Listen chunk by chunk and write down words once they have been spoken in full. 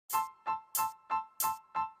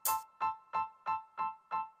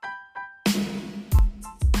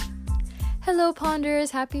Hello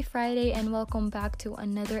Ponders, happy Friday and welcome back to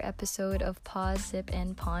another episode of Pause, Sip,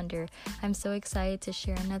 and Ponder. I'm so excited to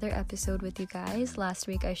share another episode with you guys. Last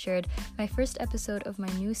week I shared my first episode of my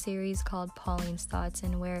new series called Pauline's Thoughts,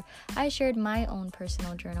 and where I shared my own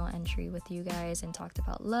personal journal entry with you guys and talked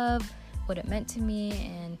about love, what it meant to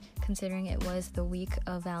me, and considering it was the week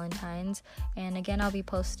of Valentine's. And again, I'll be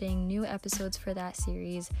posting new episodes for that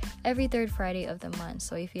series every third Friday of the month.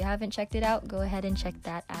 So if you haven't checked it out, go ahead and check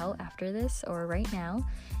that out after this or right now.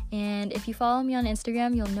 And if you follow me on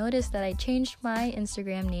Instagram, you'll notice that I changed my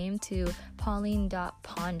Instagram name to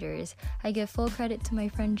pauline.ponders. I give full credit to my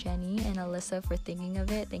friend Jenny and Alyssa for thinking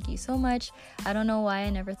of it. Thank you so much. I don't know why I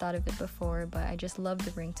never thought of it before, but I just love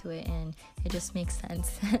the ring to it and it just makes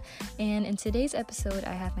sense. And in today's episode,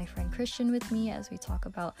 I have my friend Christian with me as we talk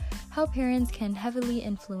about how parents can heavily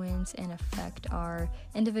influence and affect our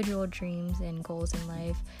individual dreams and goals in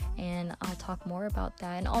life. And I'll talk more about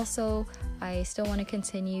that. And also, I still want to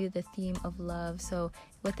continue the theme of love. So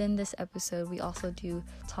within this episode, we also do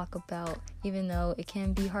talk about, even though it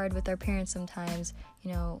can be hard with our parents sometimes,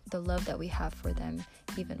 the love that we have for them,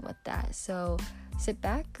 even with that. So sit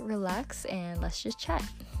back, relax, and let's just chat.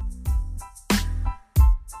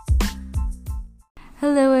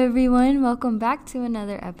 Hello everyone, welcome back to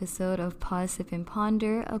another episode of Pause, Sip, and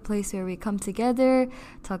Ponder, a place where we come together,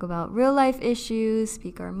 talk about real life issues,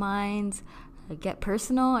 speak our minds, get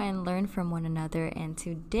personal, and learn from one another. And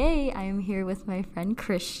today I am here with my friend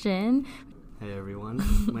Christian. Hey everyone,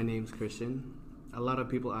 my name's Christian. A lot of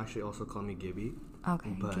people actually also call me Gibby.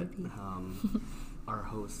 Okay, but Gibby. Our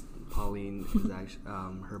host Pauline is actually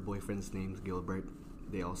her boyfriend's name's Gilbert.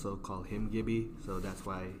 They also call him Gibby, so that's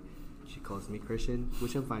why she calls me Christian,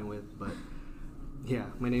 which I'm fine with. But yeah,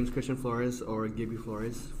 my name's Christian Flores, or Gibby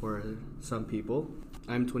Flores for some people.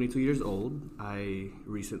 I'm 22 years old. I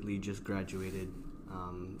recently just graduated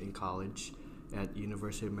in college at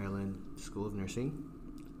University of Maryland School of Nursing.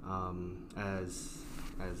 As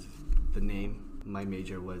the name, my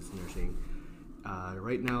major was nursing.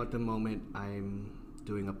 Right now, at the moment, I'm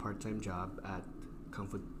doing a part-time job at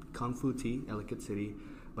Kung Fu Tea, Ellicott City,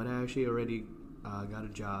 but I actually already got a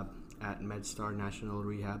job at MedStar National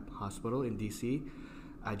Rehab Hospital in DC.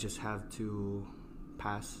 I just have to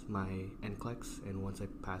pass my NCLEX, and once I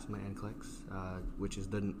pass my NCLEX, which is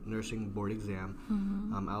the nursing board exam,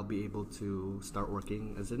 I'll be able to start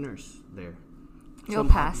working as a nurse there. You'll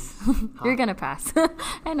pass. You're gonna pass.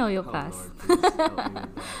 I know you'll pass. Lord, please help me with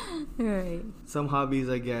that. Right. Some hobbies,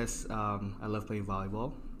 I guess. I love playing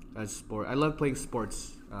volleyball as sport. I love playing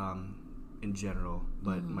sports in general,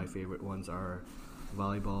 but my favorite ones are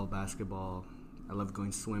volleyball, basketball. I love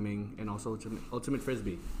going swimming, and also ultimate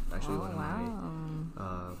frisbee. Actually, one of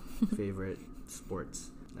my favorite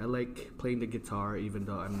sports. I like playing the guitar, even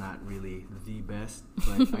though I'm not really the best.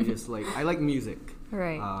 But I like music.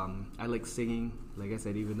 Right. I like singing. Like I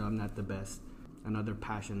said, even though I'm not the best. Another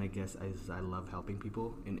passion, I guess, is I love helping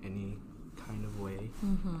people in any kind of way,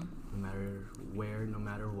 no matter where, no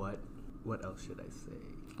matter what. What else should I say?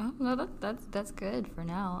 Oh, no, that's good for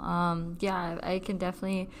now. Yeah, I can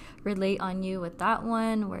definitely relate on you with that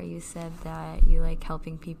one, where you said that you like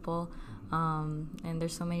helping people. And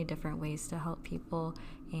there's so many different ways to help people,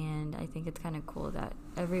 and I think it's kind of cool that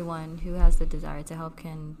everyone who has the desire to help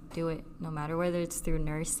can do it, no matter whether it's through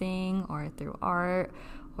nursing or through art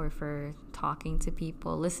or for talking to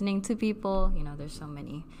people, listening to people. There's so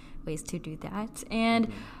many ways to do that.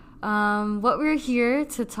 And what we're here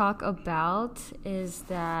to talk about is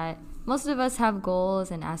that most of us have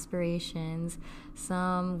goals and aspirations.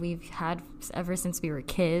 Some we've had ever since we were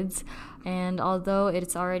kids. And although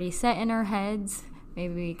it's already set in our heads,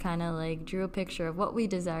 maybe we kind of like drew a picture of what we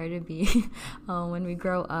desire to be when we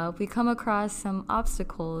grow up, we come across some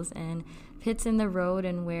obstacles and pits in the road,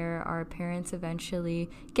 and where our parents eventually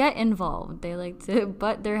get involved. They like to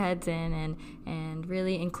butt their heads in and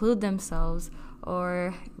really include themselves.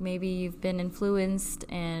 Or maybe you've been influenced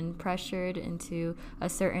and pressured into a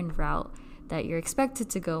certain route that you're expected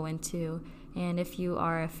to go into. And if you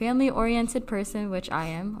are a family-oriented person, which I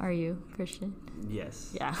am, are you, Christian?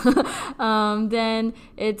 Yes. Yeah. Then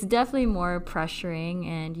it's definitely more pressuring,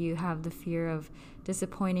 and you have the fear of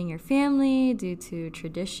disappointing your family due to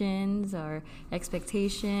traditions or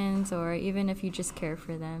expectations, or even if you just care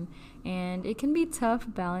for them. And it can be tough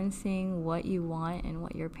balancing what you want and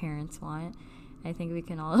what your parents want. I think we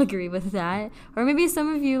can all agree with that. Or maybe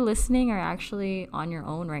some of you listening are actually on your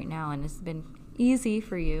own right now, and it's been easy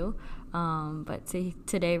for you. But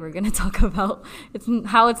today we're going to talk about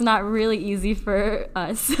how it's not really easy for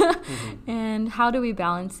us and how do we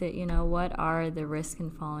balance it, what are the risks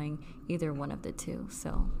in following either one of the two.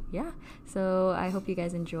 So yeah, so I hope you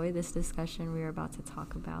guys enjoy this discussion we're about to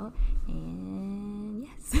talk about, and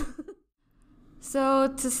yes. So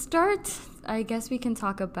to start, I guess we can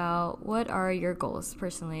talk about what are your goals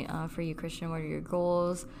personally for you, Christian. What are your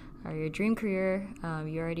goals? Or your dream career?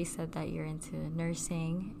 You already said that you're into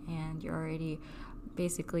nursing and you're already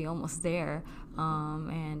basically almost there.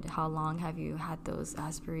 And how long have you had those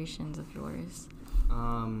aspirations of yours?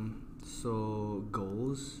 So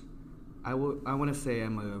goals, I want to say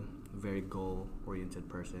I'm a very goal-oriented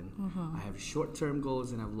person. I have short-term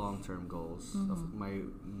goals and I have long-term goals. My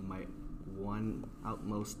one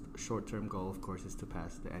outmost short-term goal, of course, is to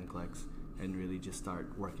pass the NCLEX and really just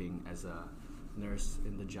start working as a nurse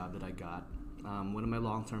in the job that I got. One of my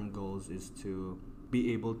long-term goals is to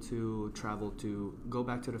be able to go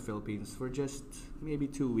back to the Philippines for just maybe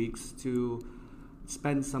 2 weeks to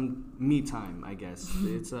spend some me time, I guess.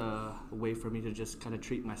 It's a way for me to just kind of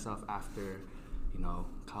treat myself after,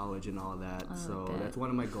 college and all that. So that's one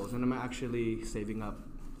of my goals. And I'm actually saving up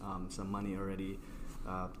some money already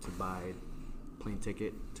to buy plane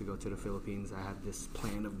ticket to go to the Philippines. I have this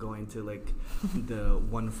plan of going to the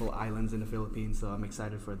wonderful islands in the Philippines, so I'm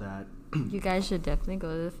excited for that. You guys should definitely go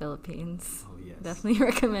to the Philippines. Oh yes, definitely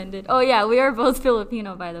recommend it. Oh yeah, we are both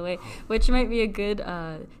Filipino, by the way, which might be a good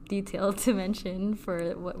detail to mention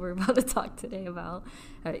for what we're about to talk today about.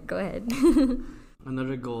 All right, go ahead.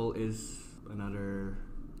 Another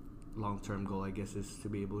long-term goal, I guess, is to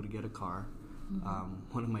be able to get a car.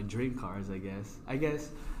 One of my dream cars, I guess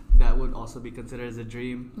that would also be considered as a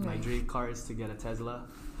dream. Right. My dream car is to get a Tesla.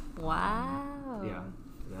 Wow. Yeah,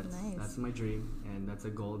 that's my dream, and that's a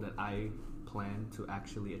goal that I plan to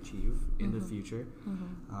actually achieve in the future.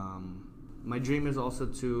 My dream is also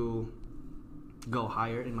to go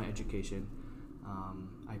higher in my education.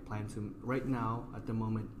 I plan to, right now, at the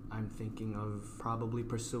moment, I'm thinking of probably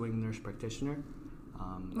pursuing nurse practitioner.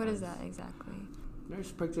 What is that exactly?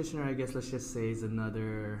 Nurse practitioner, I guess, let's just say, is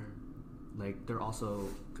another, they're also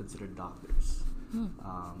considered doctors.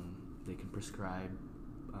 They can prescribe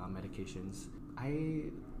medications.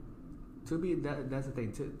 That's the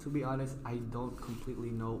thing. To be honest, I don't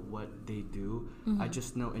completely know what they do. I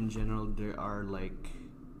just know in general there are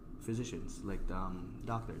physicians,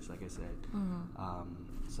 doctors, like I said.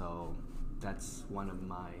 So that's one of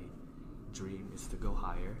my dreams, is to go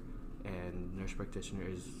higher, and nurse practitioner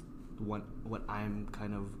is what I'm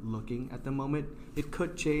kind of looking at the moment. It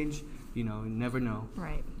could change, you never know.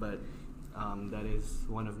 Right. But that is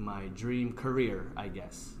one of my dream career, I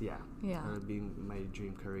guess. Yeah. Being my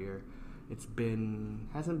dream career.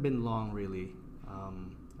 Hasn't been long really,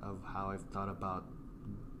 of how I've thought about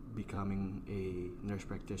becoming a nurse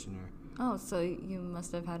practitioner. Oh, so you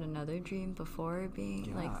must have had another dream before being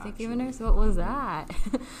thinking of a actually. nurse? What was that?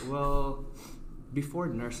 Well, before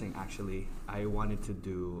nursing, actually, I wanted to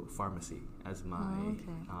do pharmacy as my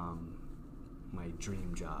my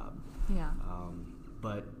dream job. Yeah.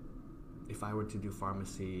 But if I were to do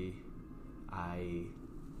pharmacy, I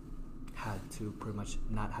had to pretty much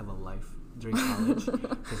not have a life during college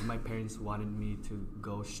because my parents wanted me to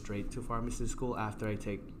go straight to pharmacy school after I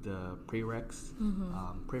take the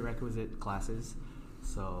prerequisite classes.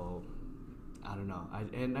 So I don't know. I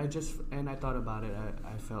thought about it.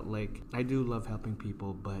 I felt like I do love helping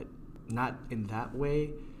people, but not in that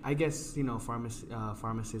way. I guess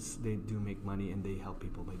pharmacists, they do make money and they help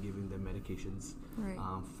people by giving them medications, right.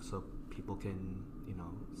 So people can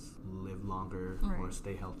live longer or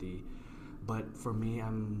stay healthy. But for me,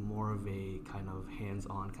 I'm more of a kind of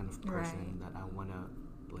hands-on kind of person that I want to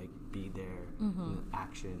be there in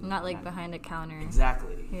action. Not behind a counter.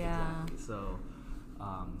 Exactly. Yeah. Exactly.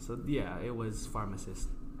 So yeah, it was pharmacist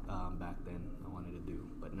back then I wanted to do,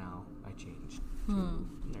 but now I changed to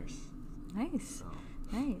nurse. Nice. So.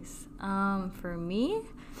 Nice. For me,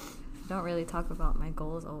 I don't really talk about my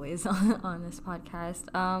goals always on this podcast.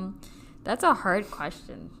 That's a hard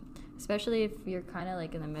question, especially if you're kind of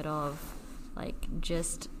in the middle of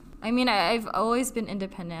I've always been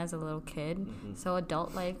independent as a little kid, so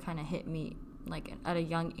adult life kind of hit me at a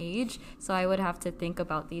young age, so I would have to think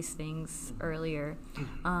about these things earlier.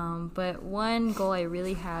 But one goal I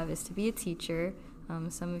really have is to be a teacher.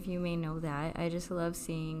 Some of you may know that. I just love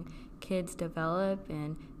seeing kids develop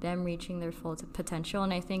and them reaching their full potential,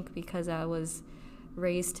 and I think because I was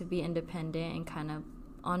raised to be independent and kind of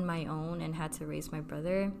on my own and had to raise my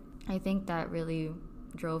brother, I think that really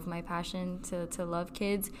drove my passion to love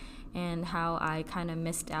kids, and how I kind of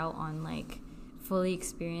missed out on fully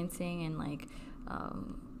experiencing and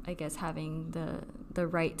I guess, having the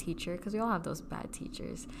right teacher, because we all have those bad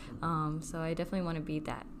teachers. So I definitely want to be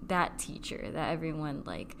that teacher that everyone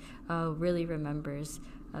like really remembers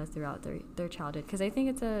throughout their childhood, because I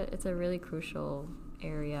think it's a really crucial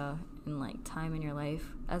area in like time in your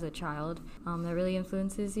life as a child that really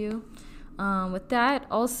influences you. With that,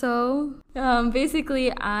 also,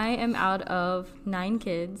 basically, I am out of 9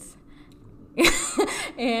 kids.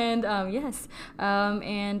 And yes,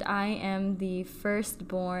 and I am the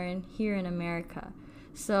firstborn here in America.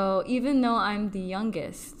 So even though I'm the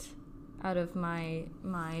youngest out of my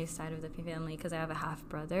side of the family, because I have a half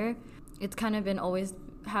brother, it's kind of been always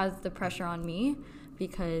has the pressure on me,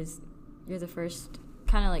 because you're the first,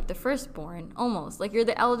 kind of like the firstborn, almost like you're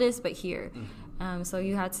the eldest, but here. So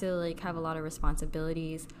you had to like have a lot of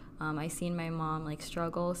responsibilities. I seen my mom like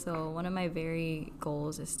struggle, so one of my very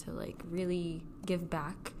goals is to like really give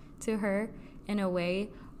back to her in a way,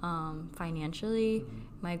 financially.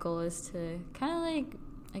 My goal is to kind of like,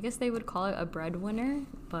 I guess they would call it a breadwinner,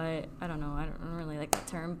 but I don't know, I don't really like that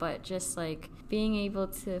term, but just like being able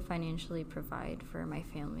to financially provide for my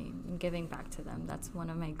family and giving back to them. That's one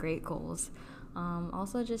of my great goals.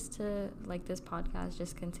 Also just to, like this podcast,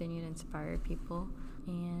 just continue to inspire people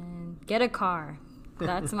and get a car.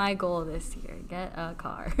 That's my goal this year, get a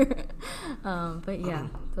car. But yeah,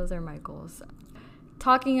 those are my goals.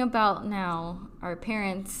 Talking about now our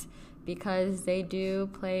parents, because they do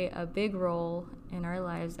play a big role in our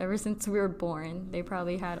lives ever since we were born. They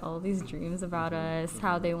probably had all these dreams about us,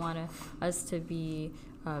 how they wanted us to be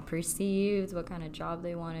perceived, what kind of job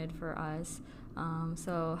they wanted for us.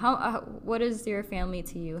 So what is your family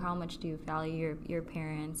to you? How much do you value your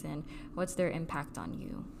parents, and what's their impact on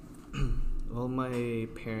you? Well, my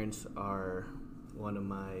parents are one of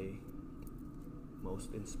my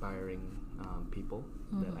most inspiring people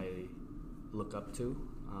that I look up to.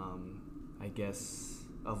 I guess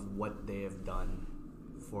of what they have done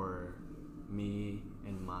for me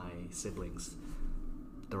and my siblings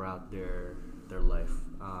throughout their life.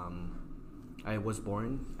 I was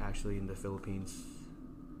born actually in the Philippines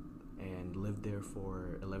and lived there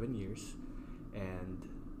for 11 years, and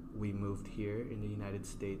we moved here in the United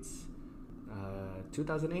States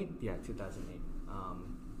 2008. Yeah, 2008.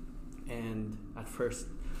 And at first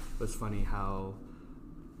it was funny how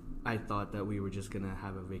I thought that we were just gonna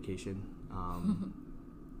have a vacation,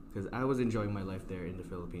 because I was enjoying my life there in the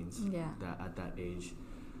Philippines. Yeah. At that age,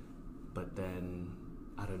 but then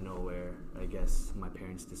out of nowhere, I guess my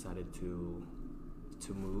parents decided to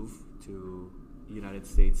move to the United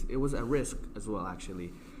States. It was a risk as well,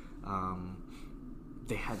 actually.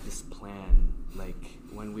 They had this plan, like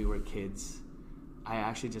when we were kids. I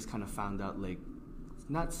actually just kind of found out, like,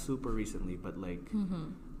 not super recently, but like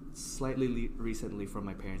slightly recently from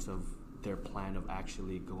my parents, of their plan of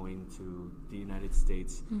actually going to the United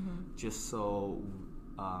States, just so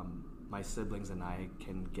my siblings and I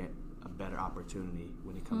can get a better opportunity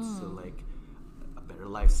when it comes to like a better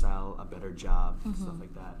lifestyle, a better job, stuff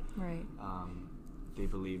like that. Right. They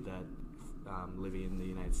believe that living in the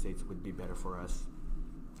United States would be better for us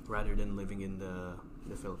rather than living in the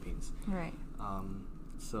Philippines. Right.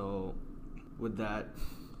 So with that,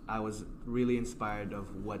 I was really inspired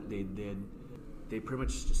of what they did. They pretty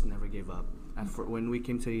much just never gave up. And when we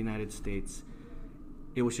came to the United States,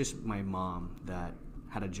 it was just my mom that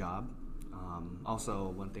had a job. Also,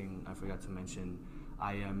 one thing I forgot to mention,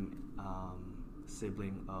 I am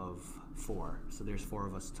sibling of 4. So there's 4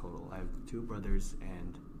 of us total. I have 2 brothers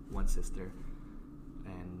and 1 sister,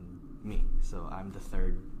 and me. So I'm the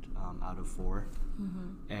third out of 4.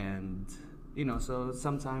 And so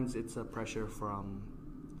sometimes it's a pressure from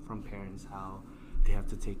parents, how they have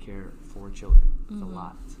to take care of 4 children. It's a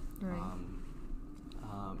lot. Right.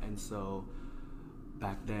 And so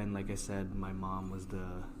back then, like I said, my mom was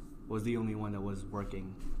the only one that was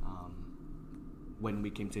working when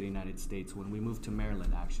we came to the United States, when we moved to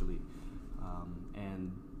Maryland, actually.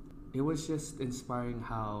 And it was just inspiring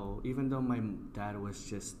how, even though my dad was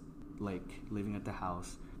just like living at the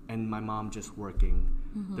house and my mom just working,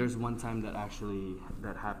 there's one time that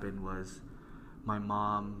happened was my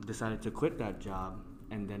mom decided to quit that job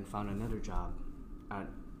and then found another job at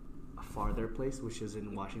a farther place, which is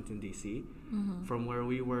in Washington, D.C. From where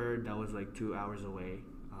we were, that was like 2 hours away,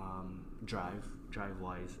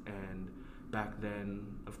 drive-wise. And back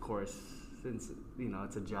then, of course, since,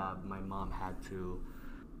 it's a job, my mom had to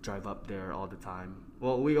drive up there all the time.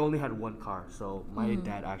 Well, we only had 1 car, so my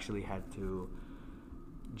dad actually had to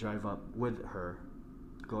drive up with her,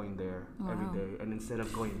 going there every day. And instead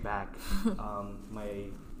of going back,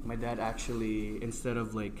 my dad actually, instead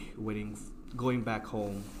of like going back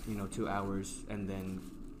home, 2 hours and then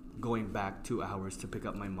going back 2 hours to pick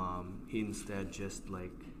up my mom. He instead just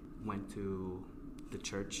like went to the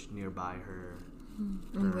church nearby her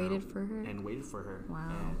and waited for her. Wow.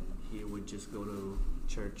 And he would just go to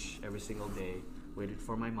church every single day, waited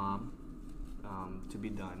for my mom to be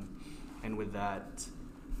done, and with that,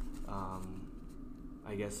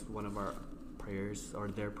 I guess one of our prayers or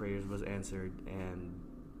their prayers was answered, and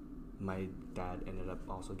my dad ended up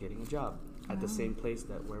also getting a job at the same place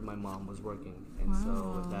that where my mom was working. And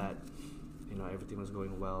so with that, you know, everything was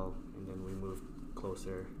going well, and then we moved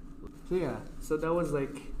closer. So yeah, so that was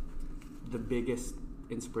like the biggest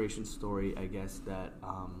inspiration story, I guess, that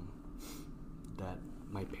that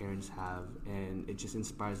my parents have, and it just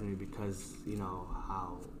inspires me because, you know,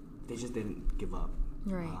 how they just didn't give up.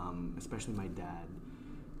 Right. Especially my dad,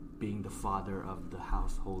 being the father of the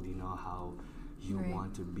household, you know, how you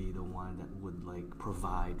want to be the one that would like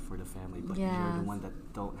provide for the family, but you're the one that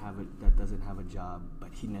doesn't have a job, but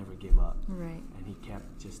he never gave up. Right. And he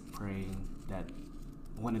kept just praying that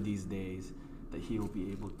one of these days that he will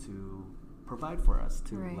be able to provide for us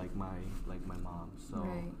too, like my mom. So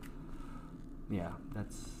yeah,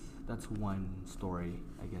 that's one story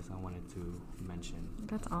I guess I wanted to mention.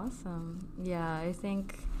 That's awesome. Yeah, I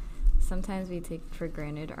think sometimes we take for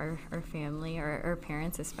granted our family, our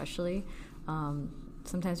parents especially.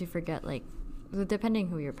 Sometimes we forget, like, depending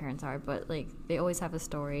who your parents are, but like they always have a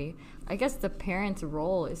story. I guess the parent's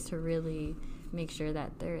role is to really make sure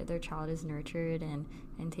that their child is nurtured and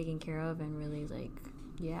taken care of, and really like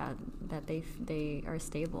that they are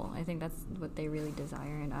stable. I think that's what they really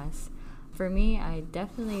desire in us. For me, I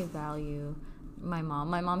definitely value my mom.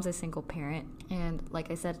 My mom's a single parent, and like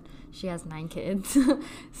I said, she has 9 kids.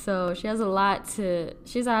 So she has a lot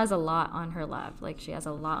on her lap. Like, she has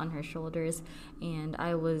a lot on her shoulders, and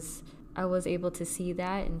I was able to see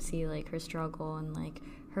that and see like her struggle and like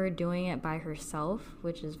her doing it by herself,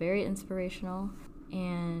 which is very inspirational.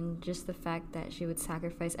 And just the fact that she would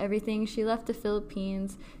sacrifice everything. She left the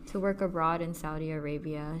Philippines to work abroad in Saudi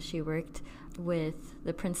Arabia. She worked with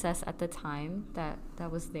the princess at the time that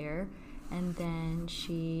was there. And then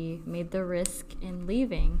she made the risk in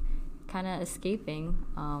leaving, kind of escaping.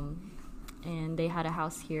 And they had a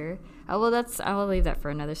house here. I will leave that for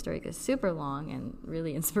another story because it's super long and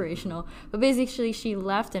really inspirational. But basically, she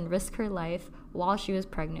left and risked her life while she was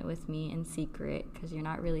pregnant with me in secret, because you're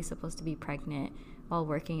not really supposed to be pregnant while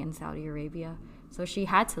working in Saudi Arabia. So she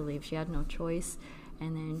had to leave. She had no choice.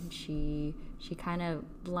 And then she kind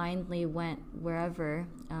of blindly went wherever,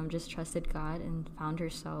 just trusted God, and found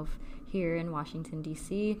herself here in Washington,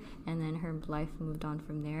 D.C., and then her life moved on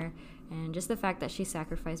from there. And just the fact that she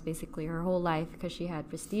sacrificed basically her whole life because she had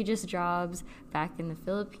prestigious jobs back in the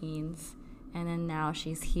Philippines, and then now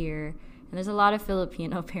she's here. And there's a lot of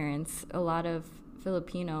Filipino parents, a lot of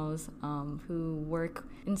Filipinos who work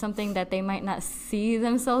in something that they might not see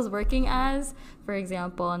themselves working as. For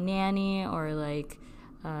example, a nanny, or like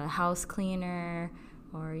a house cleaner,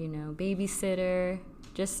 or, you know, babysitter,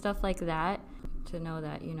 just stuff like that. To know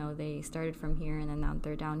that, you know, they started from here and then now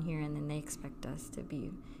they're down here, and then they expect us to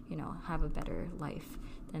be, you know, have a better life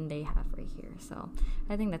than they have right here. So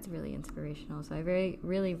I think that's really inspirational. So I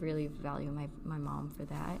really value my mom for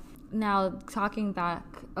that. Now, talking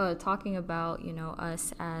about, you know,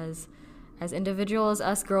 us as individuals,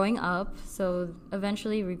 us growing up. So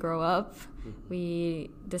eventually we grow up, we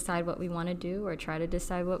decide what we want to do, or try to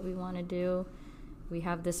decide what we want to do. We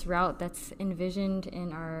have this route that's envisioned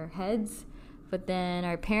in our heads, but then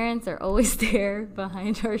our parents are always there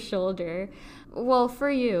behind our shoulder. Well, for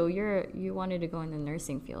you wanted to go in the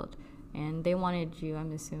nursing field, and they wanted you,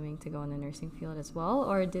 I'm assuming, to go in the nursing field as well,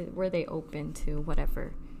 or were they open to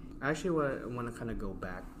whatever? I actually want to kind of go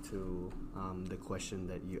back to the question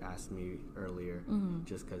that you asked me earlier,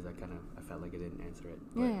 just because I felt like I didn't answer it.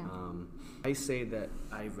 But, I say that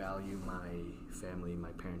I value my family,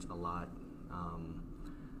 my parents, a lot,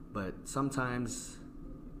 but sometimes,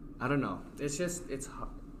 I don't know. It's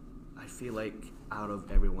I feel like out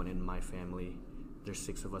of everyone in my family, there's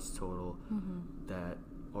 6 of us total,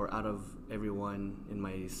 or out of everyone in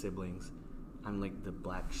my siblings, I'm like the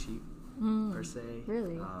black sheep, per se.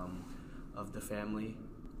 Really? Of the family.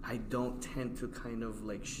 I don't tend to kind of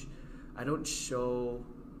like, I don't show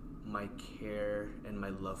my care and my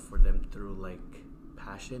love for them through like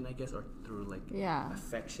passion, I guess, or through like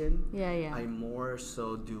affection. Yeah. I more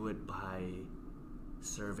so do it by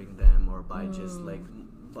serving them, or by just like,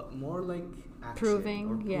 but more like action,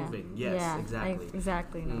 proving. Yes, exactly. I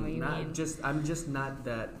exactly know what you mean. I'm just not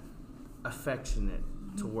that affectionate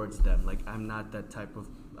towards them. Like, I'm not that type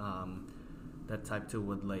to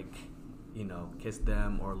would like, you know, kiss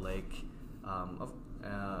them, or like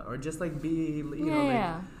or just like be, you know,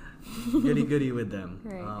 like goody with them.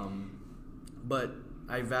 Right. But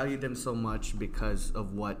I value them so much because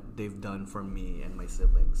of what they've done for me and my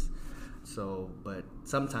siblings. So, but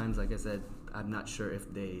sometimes, like I said, I'm not sure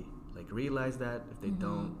if they like realize that, if they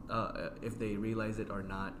don't, if they realize it or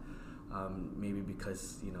not. Maybe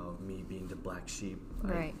because, you know, me being the black sheep,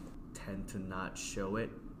 Right. I tend to not show it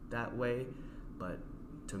that way. But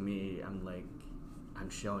to me, I'm like, I'm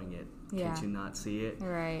showing it. Yeah. Can't you not see it?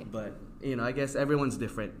 Right. But, you know, I guess everyone's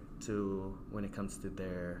different to when it comes to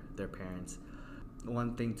their parents.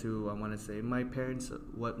 One thing too, I want to say,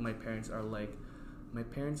 what my parents are like. My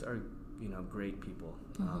parents are, you know, great people.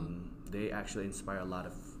 They actually inspire a lot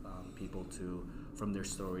of people from their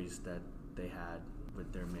stories that they had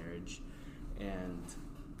with their marriage, and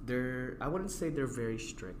I wouldn't say they're very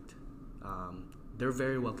strict. They're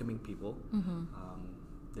very welcoming people.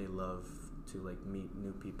 They love to like meet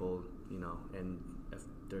new people, you know, and if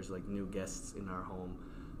there's like new guests in our home,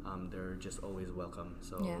 they're just always welcome.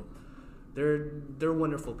 So Yeah. they're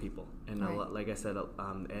wonderful people, and Right. a lot, like I said,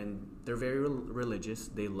 and they're very religious.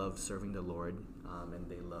 They love serving the Lord, and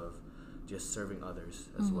they love just serving others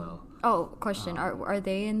as well. Oh, question. Are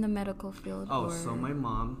they in the medical field? Oh, or? so my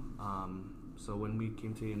mom. So when we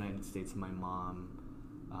came to the United States, my mom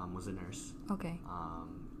was a nurse. Okay.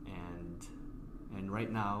 And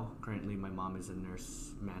right now, currently, my mom is a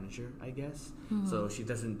nurse manager, I guess. So she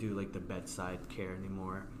doesn't do like the bedside care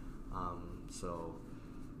anymore. So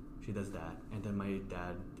she does that. And then my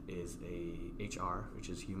dad is a HR, which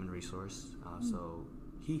is human resource. So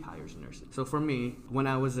he hires nurses. So for me, when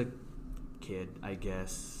I was a kid, I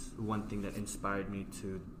guess one thing that inspired me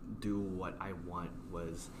to do what I want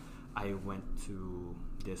was I went to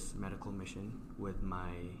this medical mission with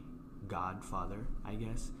my godfather, I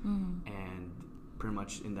guess, and pretty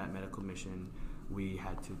much in that medical mission we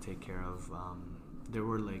had to take care of there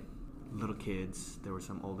were like little kids, there were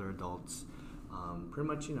some older adults, pretty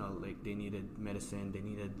much, you know, like they needed medicine, they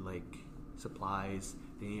needed like supplies,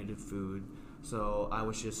 they needed food. So I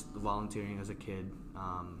was just volunteering as a kid.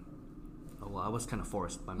 Well, I was kind of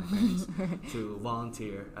forced by my parents to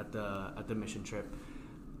volunteer at the mission trip.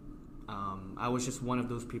 I was just one of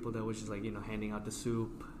those people that was just like, you know, handing out the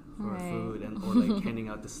soup for food, and or like handing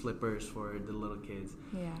out the slippers for the little kids.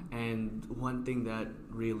 Yeah. And one thing that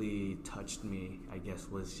really touched me, I guess,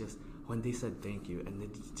 was just when they said thank you, and they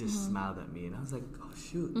just smiled at me, and I was like, oh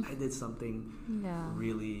shoot, I did something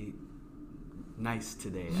really nice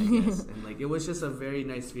today, I guess. And like it was just a very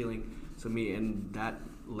nice feeling to me, and that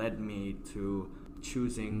led me to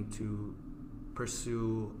choosing to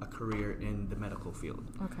pursue a career in the medical field.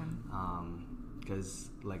 Okay. Because,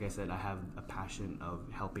 like I said, I have a passion of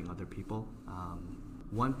helping other people.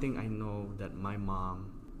 One thing I know that my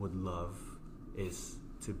mom would love is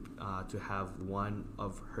to have one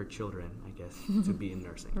of her children, I guess, to be in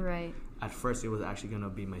nursing. Right. At first, it was actually going to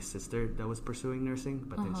be my sister that was pursuing nursing,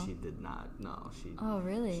 but then she did not. No, she. Oh,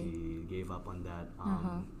 really? She gave up on that.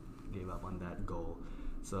 Gave up on that goal.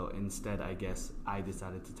 So instead, I guess I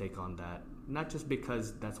decided to take on that, not just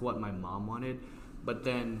because that's what my mom wanted, but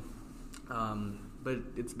then, but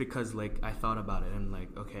it's because like I thought about it and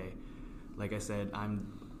like, okay, like I said,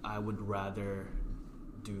 I would rather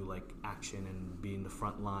do like action and be in the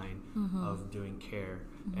front line of doing care,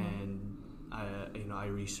 and I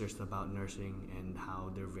researched about nursing and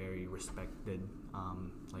how they're very respected,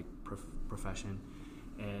 like profession,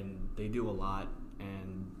 and they do a lot,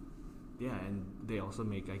 and yeah, and they also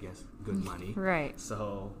make, I guess, good money. Right.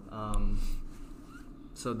 So,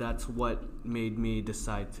 so that's what made me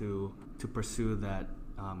decide to pursue that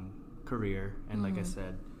career. And like I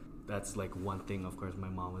said, that's like one thing. Of course, my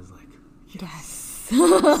mom was like, Yes.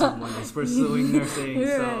 someone is pursuing nursing.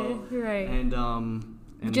 Right. And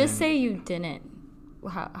just say you didn't.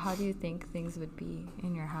 How do you think things would be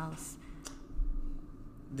in your house?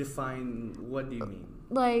 Define, what do you mean?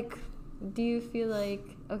 Like, do you feel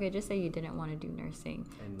like, okay, just say you didn't want to do nursing.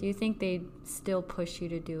 And do you think they'd still push you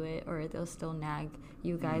to do it, or they'll still nag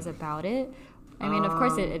you guys about it? I mean, of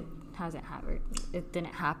course, it hasn't happened. It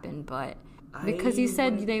didn't happen, but because you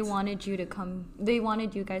said they wanted you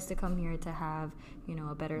guys to come here to have, you know,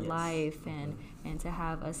 a better life and to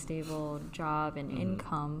have a stable job and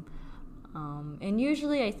income. And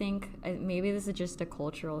usually, I think maybe this is just a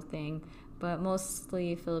cultural thing, but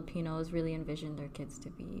mostly Filipinos really envision their kids to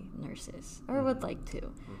be nurses, or would like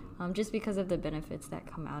to, just because of the benefits that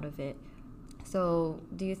come out of it. So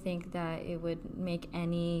do you think that it would make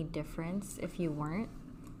any difference if you weren't?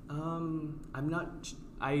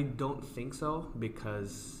 I don't think so,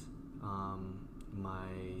 because my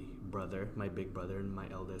big brother and my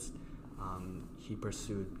eldest, he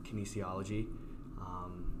pursued kinesiology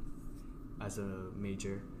as a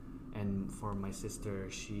major. And for my sister,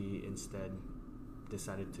 she instead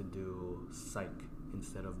decided to do psych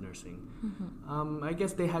instead of nursing. I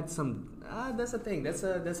guess they had some. That's the thing. That's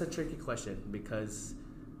a tricky question, because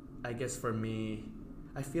I guess for me,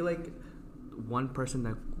 I feel like one person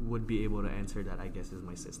that would be able to answer that, I guess, is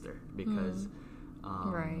my sister, because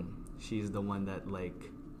right. she's the one that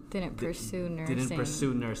like didn't pursue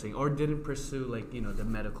nursing, or didn't pursue like, you know, the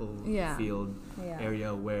medical field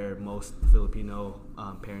area where most Filipino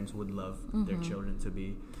parents would love their children to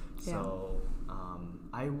be. So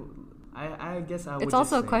I guess I would. It's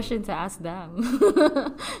also just a question to ask them.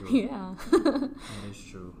 Yeah. That is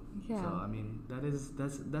true. Yeah. So I mean,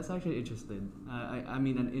 that's actually interesting. I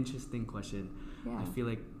mean, an interesting question. Yeah. I feel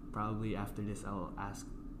like probably after this, I'll ask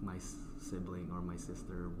my sibling or my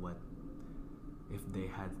sister what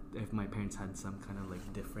if my parents had some kind of like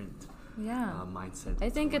different mindset. I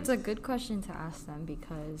think it's a good question to ask them,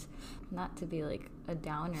 because not to be like a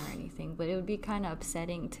downer or anything, but it would be kind of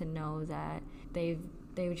upsetting to know that they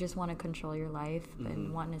just want to control your life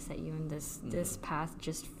and want to set you in this path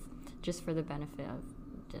just for the benefit of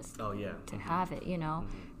just to have it, you know,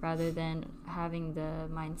 rather than having the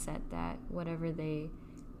mindset that whatever they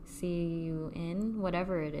see you in,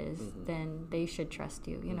 whatever it is, then they should trust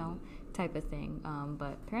you, you know, type of thing.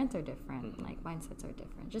 But parents are different, like mindsets are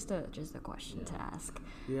different. Just a question to ask.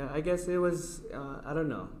 Yeah, I guess it was I don't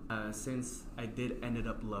know. Since I did ended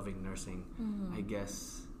up loving nursing, I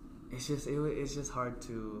guess it's just hard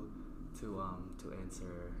to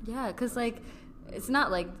answer. Yeah, because like it's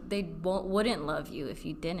not like they wouldn't love you if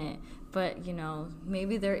you didn't, but you know,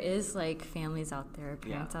 maybe there is like families out there,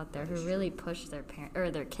 parents out there who really push their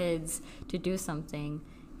their kids to do something,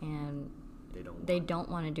 and they don't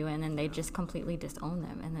want to do it, and then they just completely disown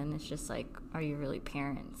them, and then it's just like, are you really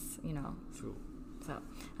parents, you know? True. So,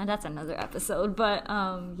 and that's another episode, but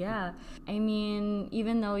yeah, I mean,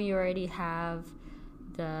 even though you already have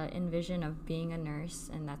the envision of being a nurse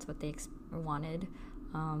and that's what they wanted,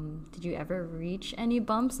 did you ever reach any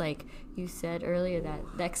bumps? Like you said earlier, that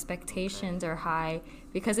the expectations are high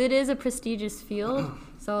because it is a prestigious field.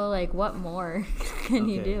 So like, what more can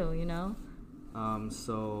you do, you know?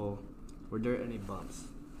 So were there any bumps?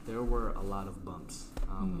 There were a lot of bumps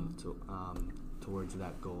towards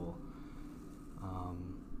that goal.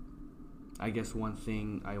 I guess one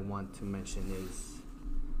thing I want to mention is,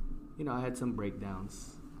 you know, I had some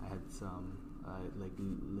breakdowns. I had some like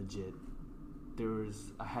legit.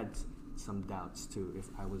 I had some doubts too if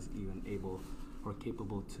I was even able or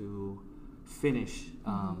capable to finish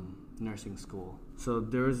nursing school. So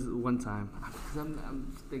there was one time, because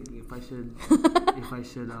I'm thinking if I should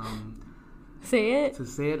say it, to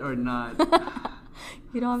say it or not.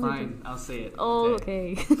 You don't have fine, to. I'll say it. Oh,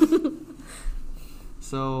 okay.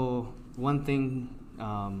 So one thing,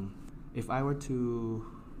 if I were to,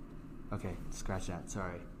 okay, scratch that.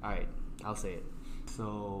 Sorry. All right, I'll say it.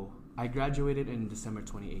 So I graduated in December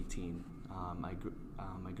 2018. I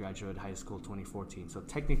graduated high school 2014. So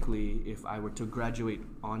technically, if I were to graduate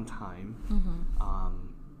on time,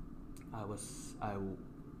 I was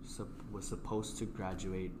supposed to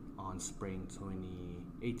graduate on spring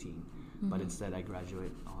 2018, but instead I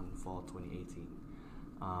graduated on fall 2018.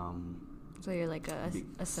 So you're like a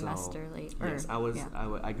semester late. Yes,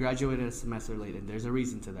 I graduated a semester late, and there's a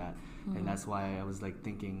reason to that, and that's why I was like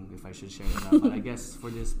thinking if I should share it or not. But I guess for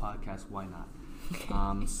this podcast, why not? Okay.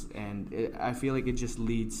 I feel like it just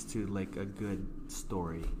leads to like a good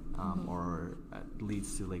story, or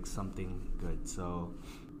leads to like something good. So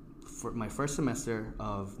for my first semester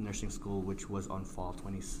of nursing school, which was on fall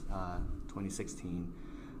 2016,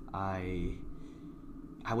 I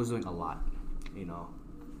was doing a lot, you know.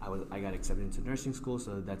 I got accepted into nursing school,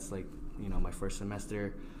 so that's like, you know, my first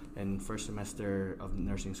semester, and first semester of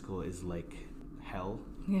nursing school is like hell.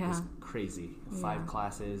 Yeah. It's crazy. 5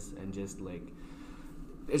 classes, and just like,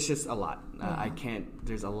 it's just a lot.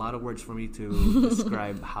 There's a lot of words for me to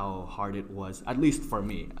describe how hard it was, at least for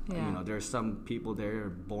me. Yeah. You know, there's some people there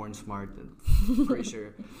born smart that pretty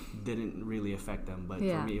sure didn't really affect them, but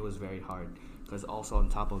for me it was very hard, because also on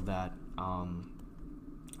top of that,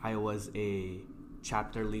 I was a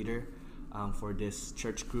chapter leader for this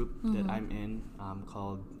church group that I'm in,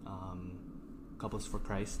 called Couples for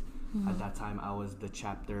Christ. At that time, I was the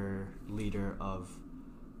chapter leader of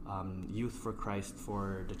Youth for Christ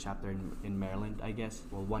for the chapter in Maryland, I guess.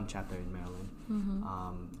 Well, one chapter in Maryland.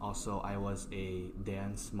 Also, I was a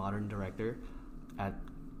dance modern director at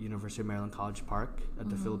University of Maryland College Park at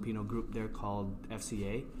the Filipino group there called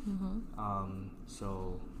FCA.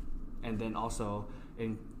 And then also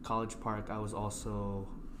in College Park, I was also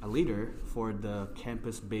a leader for the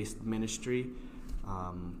campus-based ministry,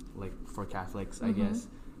 like for Catholics, I guess.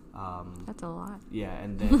 That's a lot. Yeah,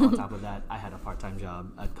 and then on top of that, I had a part-time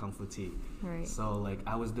job at Kung Fu Tea. Right. So like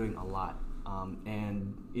I was doing a lot,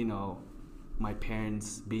 and you know, my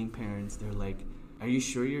parents, being parents, they're like, "Are you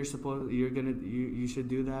sure you should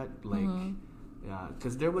do that?" Like, yeah,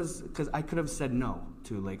 because I could have said no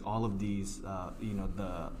to like all of these, you know,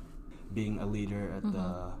 the being a leader at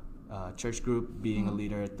the church group, being a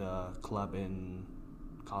leader at the club in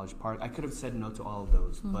College Park. I could have said no to all of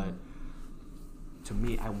those, but to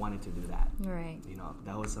me, I wanted to do that. Right. You know,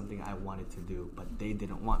 that was something I wanted to do, but they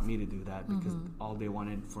didn't want me to do that because all they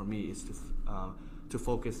wanted for me is to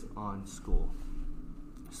focus on school.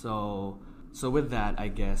 So with that, I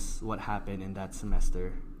guess what happened in that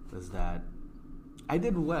semester was that I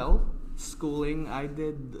did well. Schooling, I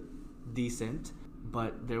did decent,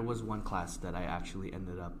 but there was one class that I actually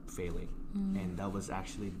ended up failing, and that was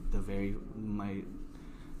actually the very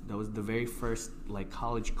first like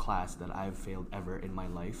college class that I've failed ever in my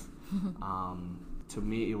life. To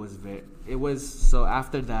me, it was so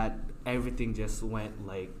after that, everything just went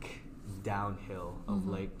like downhill of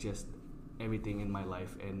like just everything in my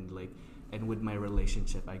life and with my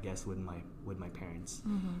relationship, I guess, with my parents.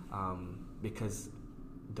 Because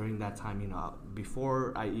during that time, you know,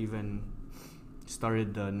 before I even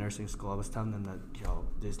started the nursing school, I was telling them that, yo,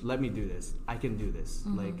 just let me do this. I can do this.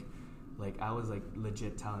 Like I was like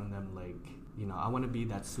legit telling them like, you know, I want to be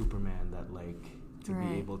that Superman that like to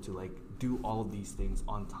be able to like do all of these things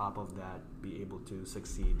on top of that, be able to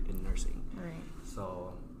succeed in nursing. Right.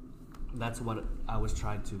 So that's what I was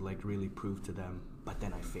trying to like really prove to them. But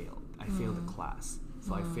then I failed. I failed the class.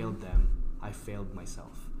 So I failed them. I failed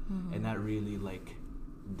myself. And that really like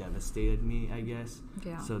devastated me, I guess.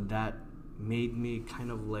 Yeah. So that made me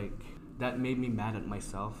mad at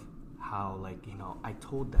myself. How like, you know, I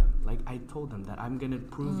told them that I'm gonna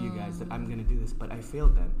prove you guys that I'm gonna do this, but I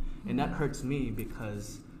failed them, and that hurts me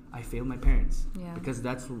because I failed my parents. Yeah. Because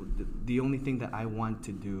that's the only thing that I want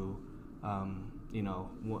to do. You know,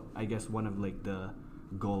 I guess one of like the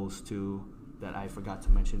goals too that I forgot to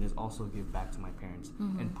mention is also give back to my parents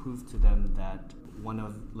and prove to them that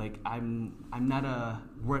I'm not a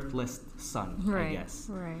worthless son. Right. I guess.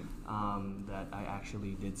 Right. That I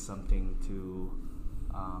actually did something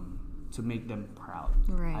to make them proud.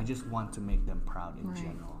 Right. I just want to make them proud in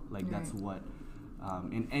general. Like that's Right.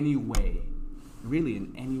 what, in any way, really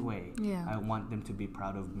in any way, Yeah. I want them to be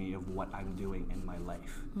proud of me, of what I'm doing in my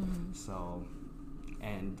life. So,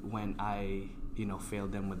 and when I, you know,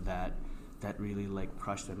 failed them with that, that really like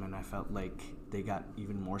crushed them, and I felt like they got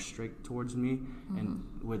even more strict towards me. And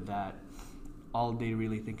with that, all they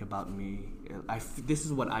really think about me, this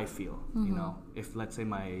is what I feel. You know, if let's say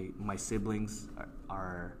my siblings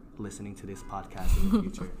are listening to this podcast in the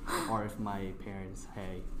future, or if my parents,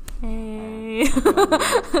 hey,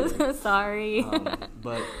 sorry.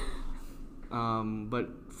 But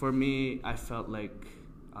for me, I felt like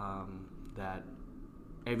that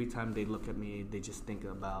every time they look at me, they just think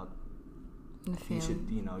about you should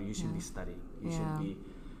be studying, you should be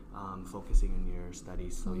focusing on your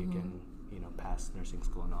studies so you can, you know, pass nursing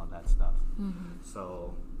school and all that stuff.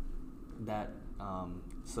 So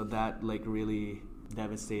that like really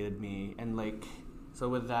devastated me, and like so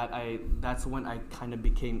with that, that's when I kind of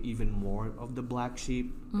became even more of the black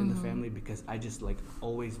sheep in the family, because I just like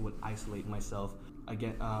always would isolate myself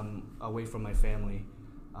again away from my family,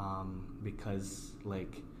 because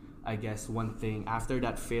like I guess one thing after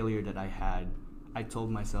that failure that I had, I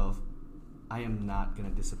told myself I am not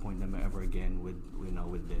gonna disappoint them ever again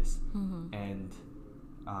with this, and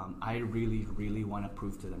I really want to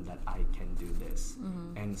prove to them that I can do this,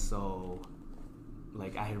 and so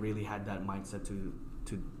like I really had that mindset to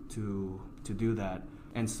do that.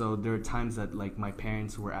 And so there are times that like my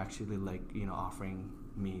parents were actually like, you know, offering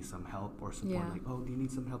me some help or support, like, oh, do you need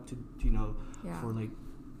some help to, you know, for like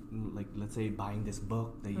let's say buying this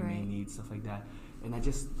book that you may need, stuff like that. And I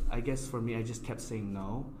guess for me, I just kept saying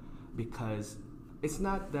no, because it's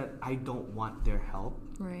not that I don't want their help.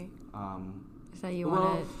 Right. Is that you well,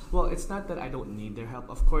 want it? Well, it's not that I don't need their help.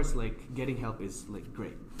 Of course, like getting help is like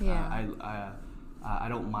great. Yeah. I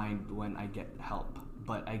don't mind when I get help,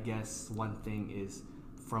 but I guess one thing is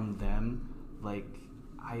from them, like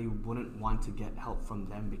I wouldn't want to get help from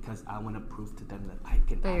them because I want to prove to them that I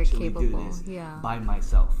can actually do this by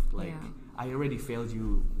myself. Like I already failed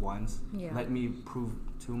you once. Let me prove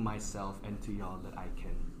to myself and to y'all that I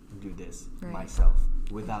can do this myself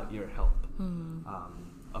without your help.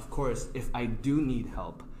 Of course, if I do need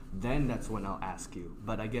help, then that's when I'll ask you.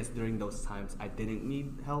 But I guess during those times I didn't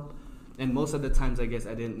need help. And most of the times, I guess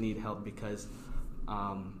I didn't need help because,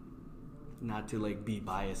 not to like be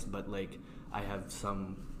biased, but like I have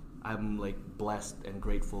some I'm like blessed and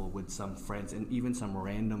grateful with some friends and even some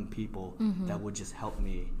random people that would just help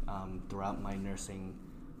me throughout my nursing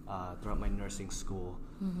school.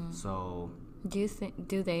 So do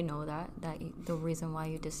they know that the reason why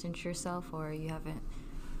you distance yourself, or you haven't?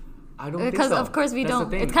 I don't think so. Because of course we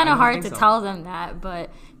don't. It's kind of hard to tell them that,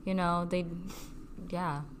 but they,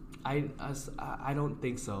 yeah. I don't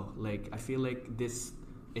think so. Like, I feel like this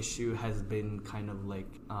issue has been kind of like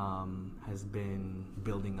has been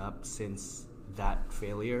building up since that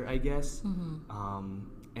failure, I guess.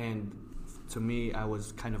 And to me, I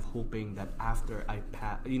was kind of hoping that after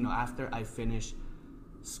I finish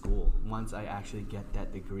school, once I actually get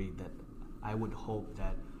that degree, that I would hope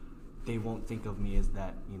that they won't think of me as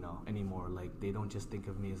that, anymore. Like, they don't just think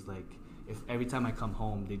of me as like, if every time I come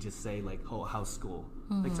home they just say like, oh, how's school?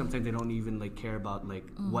 Like, sometimes they don't even like care about like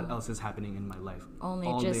what else is happening in my life. All they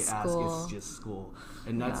ask is just school.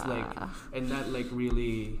 And that's like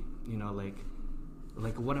really, like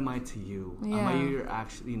what am I to you? Am I your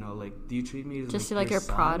actually, like, do you treat me as just like your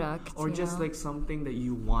son? Product, or just like something that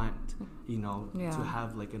you want, to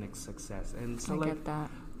have like an success? And so I get that.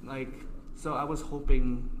 Like, so I was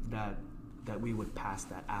hoping that we would pass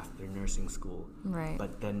that after nursing school. Right.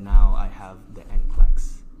 But then now I have the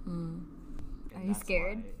NCLEX. Are you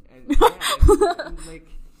scared?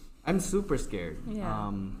 I'm super scared.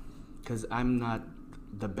 Yeah. Because I'm not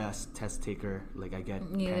the best test taker. Like, I get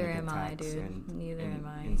panic attacks and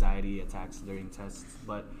anxiety attacks during tests.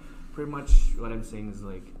 But pretty much what I'm saying is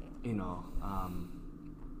like,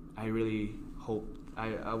 I really hope.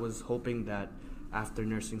 I was hoping that after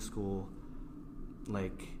nursing school,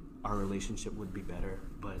 like, our relationship would be better,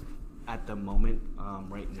 but at the moment,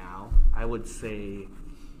 right now, I would say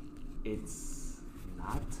it's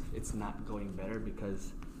not going better,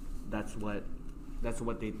 because that's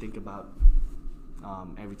what they think about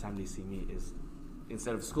every time they see me, is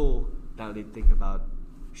instead of school, now they think about,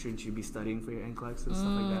 shouldn't you be studying for your NCLEX and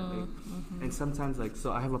stuff like that. Like, and sometimes, like,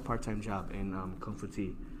 so I have a part-time job in Kung Fu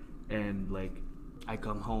Tea, and like, I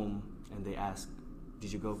come home and they ask,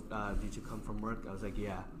 did you come from work? I was like,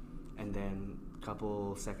 yeah. And then a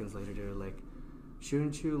couple seconds later, they're like,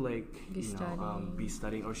 shouldn't you like be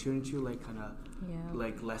studying, or shouldn't you like kind of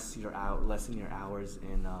like lessen your hours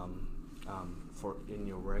in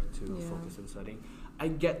your work to focus on studying? I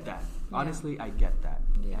get that. Honestly, I get that.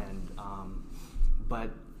 Yeah. And but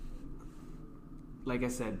like I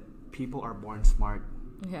said, people are born smart.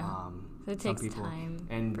 Yeah. So it takes time.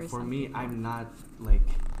 And for me, I'm not like,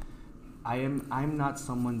 I'm not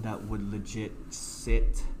someone that would legit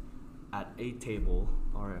sit at a table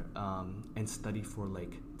or and study for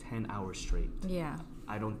like 10 hours straight. Yeah.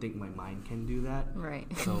 I don't think my mind can do that. Right.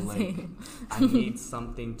 So like, I need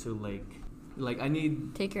something to like I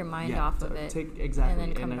need take your mind off of it.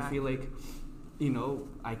 Exactly. And I feel like,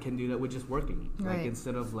 I can do that with just working. Right. Like,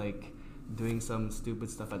 instead of like doing some stupid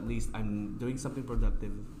stuff, at least I'm doing something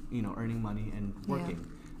productive, earning money and working.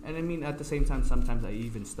 Yeah. And I mean, at the same time, sometimes I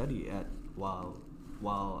even study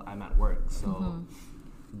while I'm at work. So,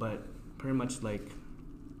 but pretty much like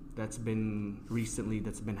that's been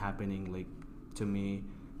happening like to me,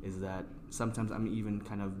 is that sometimes I'm even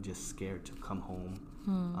kind of just scared to come home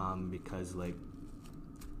because like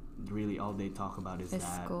really all they talk about is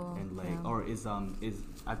that school, and like or is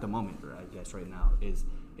at the moment, I guess right now is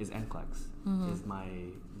NCLEX is my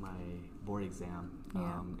board exam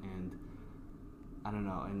and I don't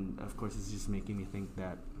know, and of course it's just making me think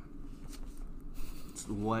that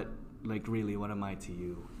what am I to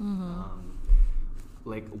you?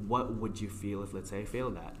 Like, what would you feel if, let's say, I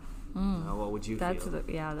failed that? What would you feel?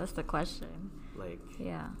 That's the question. Like,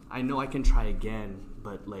 I know I can try again,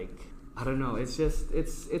 but like, I don't know. It's just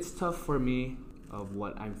it's tough for me of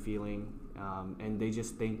what I'm feeling, and they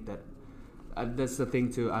just think that that's the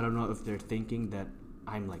thing too. I don't know if they're thinking that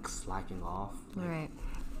I'm like slacking off. Like, right.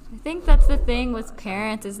 I think that's the thing with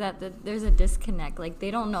parents, is that there's a disconnect. Like,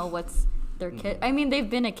 they don't know what's their kid. I mean, they've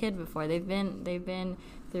been a kid before. They've been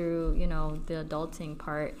through, the adulting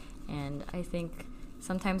part, and I think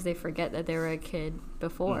sometimes they forget that they were a kid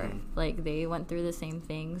before. Like, they went through the same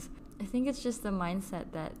things. I think it's just the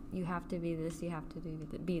mindset that you have to be this, you have to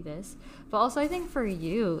be this. But also, I think for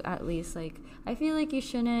you, at least, like, I feel like you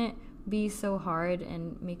shouldn't be so hard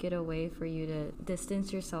and make it a way for you to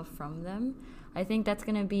distance yourself from them. I think that's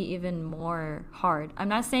going to be even more hard. I'm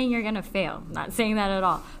not saying you're going to fail. I'm not saying that at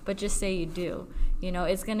all. But just say you do.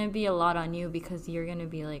 It's going to be a lot on you, because you're going to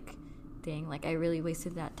be like, dang, like, I really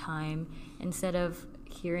wasted that time, instead of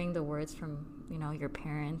hearing the words from, your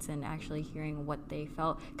parents and actually hearing what they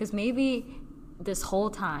felt. Because maybe this whole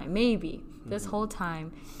time,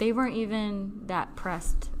 they weren't even that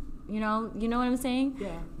pressed, You know what I'm saying?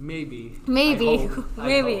 Yeah, maybe. Maybe. I hope.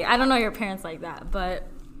 I don't know your parents like that, but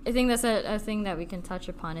I think that's a thing that we can touch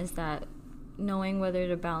upon, is that knowing whether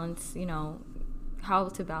to balance, how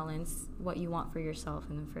to balance what you want for yourself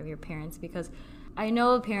and for your parents. Because I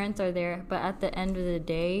know parents are there, but at the end of the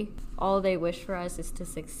day, all they wish for us is to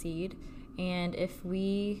succeed. And if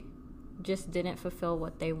we just didn't fulfill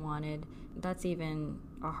what they wanted, that's even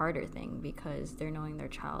a harder thing, because they're knowing their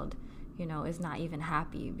child, is not even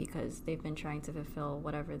happy because they've been trying to fulfill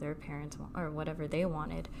whatever their parents want, or whatever they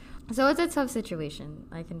wanted. So it's a tough situation.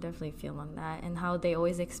 I can definitely feel on that, and how they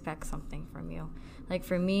always expect something from you. Like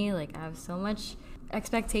for me, like I have so much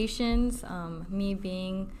expectations, me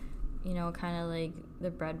being, kind of like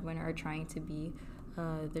the breadwinner, or trying to be.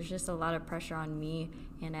 There's just a lot of pressure on me,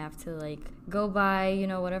 and I have to like go by,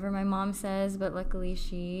 whatever my mom says. But luckily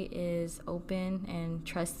she is open and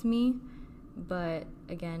trusts me. But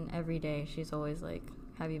again, every day she's always like,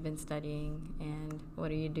 have you been studying? And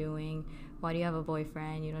what are you doing? Why do you have a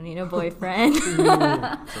boyfriend? You don't need a boyfriend.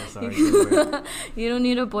 So sorry. You don't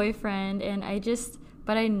need a boyfriend. And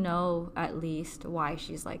but I know at least why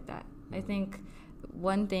she's like that. I think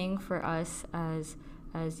one thing for us as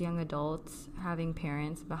young adults, having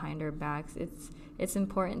parents behind our backs, it's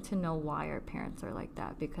important to know why our parents are like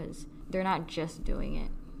that, because they're not just doing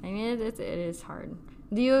it. I mean, it is hard.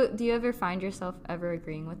 Do you ever find yourself ever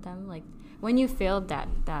agreeing with them? Like when you failed that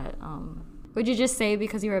would you just say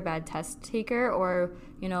because you were a bad test taker, or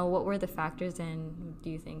what were the factors, and do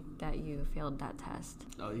you think that you failed that test?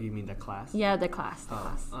 Oh, you mean the class? Yeah, the class.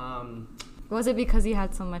 Was it because you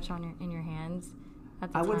had so much in your hands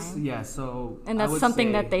at the time? So and that's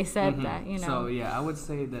something that they said, that So yeah, I would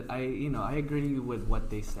say that I agree with what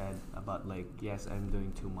they said about, like, yes, I'm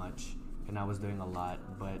doing too much and I was doing a lot,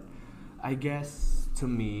 but I guess to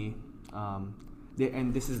me,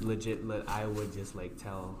 and this is legit, I would just like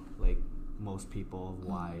tell like most people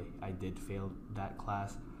why I did fail that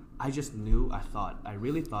class. I just knew, I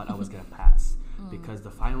really thought I was gonna pass, because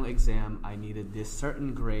the final exam I needed this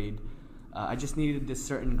certain grade. I just needed this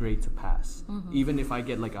certain grade to pass. Even if I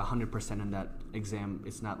get like 100% in that exam,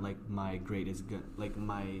 it's not like my grade is good. Like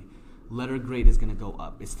my letter grade is gonna go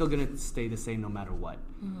up. It's still gonna stay the same no matter what.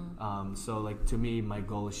 So like to me, my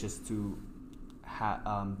goal is just to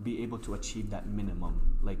be able to achieve that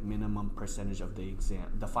minimum percentage of the exam,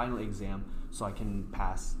 the final exam, so I can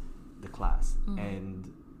pass the class.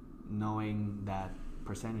 And knowing that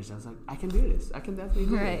percentage, I was like, I can do this. I can definitely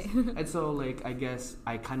do this. And so like I guess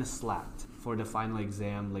I kind of slacked for the final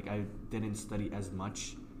exam. Like I didn't study as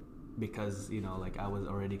much because like I was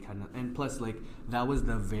already kind of, and plus like that was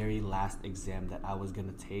the very last exam that I was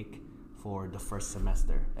gonna take for the first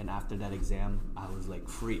semester, and after that exam I was like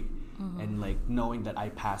free. And like knowing that I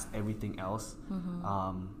passed everything else,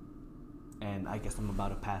 and I guess I'm about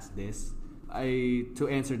to pass this, to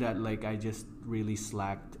answer that, like I just really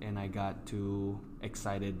slacked, and I got too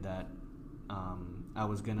excited that I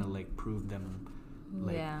was gonna like prove them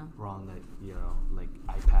wrong, that like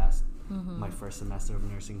I passed my first semester of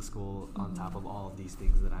nursing school on top of all of these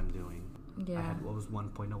things that I'm doing. I was 1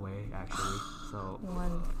 point away actually. So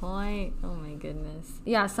 1 point. Oh my goodness.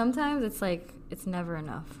 Yeah, sometimes it's like it's never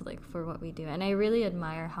enough, like for what we do. And I really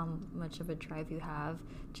admire how much of a drive you have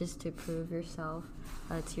just to prove yourself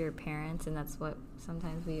to your parents, and that's what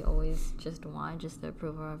sometimes we always just want, just the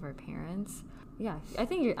approval of our parents. Yeah, I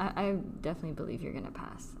think I definitely believe you're gonna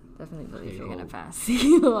pass. Definitely believe you're gonna pass.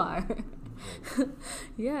 You are.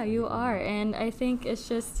 Yeah, you are. And I think it's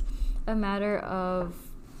just a matter of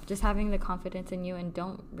just having the confidence in you, and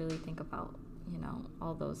don't really think about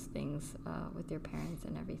all those things with your parents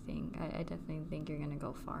and everything. I definitely think you're gonna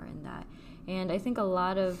go far in that. And I think a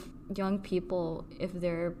lot of young people, if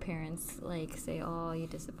their parents like say, oh, you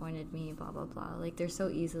disappointed me, blah blah blah, like they're so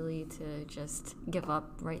easily to just give up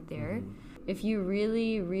right there. If you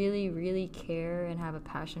really really really care and have a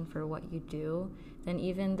passion for what you do, then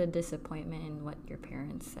even the disappointment in what your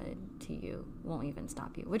parents said to you won't even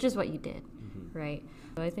stop you, which is what you did. Right?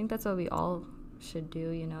 So I think that's what we all should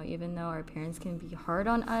do, even though our parents can be hard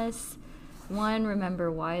on us. One,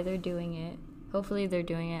 remember why they're doing it. Hopefully they're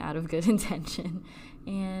doing it out of good intention.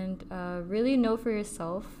 And really know for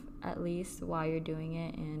yourself at least why you're doing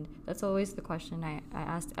it. And that's always the question I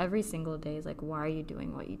ask every single day, is like, why are you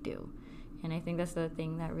doing what you do? And I think that's the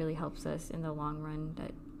thing that really helps us in the long run,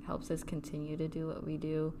 that helps us continue to do what we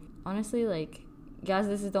do. Honestly, like, guys,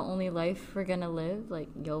 this is the only life we're gonna live, like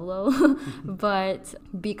YOLO. But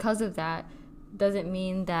because of that, doesn't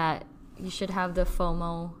mean that you should have the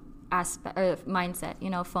FOMO aspect or mindset.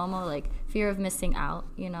 FOMO, like fear of missing out.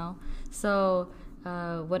 So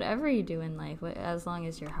whatever you do in life, as long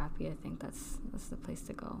as you're happy, I think that's the place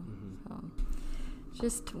to go. So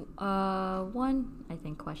just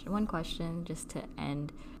one question just to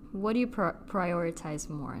end. What do you prioritize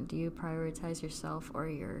more? Do you prioritize yourself or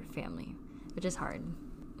your family? Which is hard.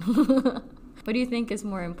 What do you think is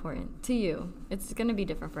more important to you? It's going to be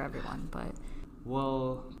different for everyone, but...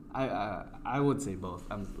 Well, I would say both.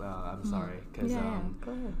 I'm sorry. Because,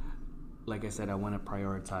 go ahead. Like I said, I want to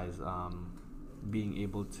prioritize being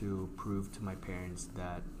able to prove to my parents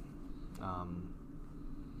that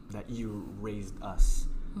that you raised us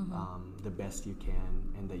the best you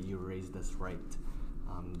can, and that you raised us right.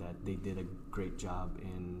 That they did a great job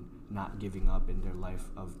in not giving up in their life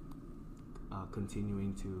of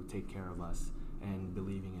continuing to take care of us and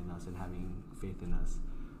believing in us and having faith in us.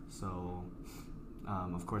 So,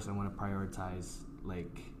 of course, I want to prioritize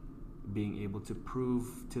like being able to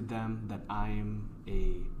prove to them that I'm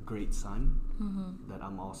a great son, that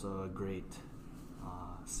I'm also a great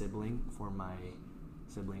sibling for my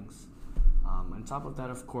siblings. On top of that,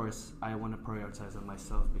 of course, I want to prioritize on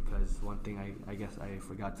myself, because one thing I guess I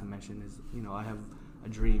forgot to mention is, I have a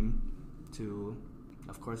dream to,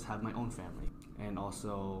 of course, have my own family, and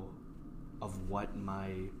also of what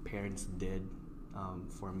my parents did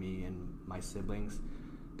for me and my siblings.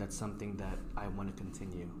 That's something that I want to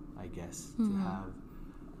continue, I guess, to have,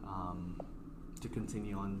 to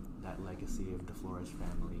continue on that legacy of the Flores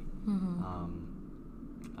family.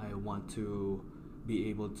 I want to be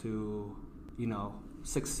able to,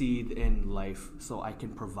 succeed in life, so I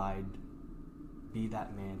can be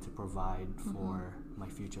that man to provide for my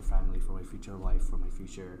future family, for my future life, for my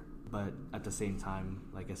future. But at the same time,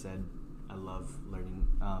 like I said, I love learning.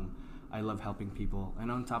 I love helping people,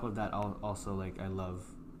 and on top of that, I love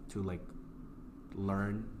to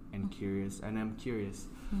learn and curious, and I'm curious.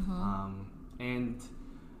 And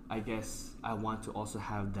I guess I want to also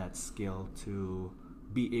have that skill to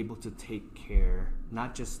be able to take care,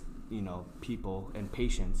 not just people and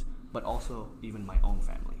patients, but also even my own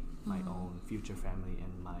family, my own future family,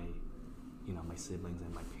 and my my siblings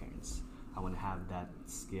and my parents. I want to have that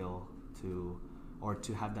skill to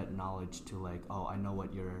have that knowledge to I know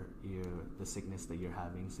what the sickness that you're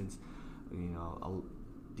having, since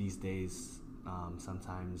these days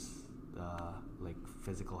sometimes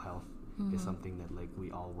physical health is something that we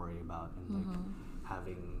all worry about, and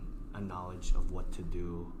having a knowledge of what to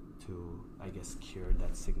do to, I guess, cure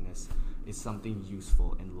that sickness is something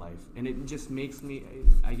useful in life. And it just makes me,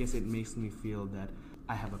 I guess it makes me feel that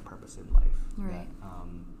I have a purpose in life. Right.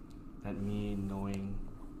 That me knowing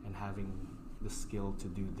and having the skill to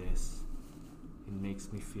do this, it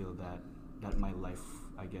makes me feel that my life,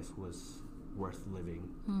 I guess, was worth living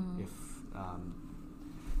if,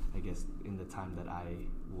 I guess, in the time that I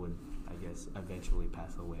would, I guess, eventually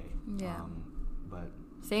pass away. Yeah. But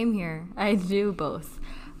same here. I do both.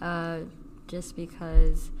 Just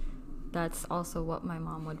because that's also what my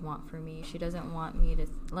mom would want for me. She doesn't want me to,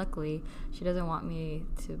 luckily, she doesn't want me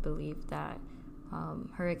to believe that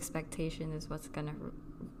her expectation is what's going to,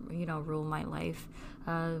 rule my life,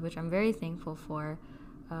 which I'm very thankful for.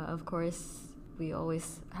 Of course, we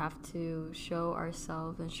always have to show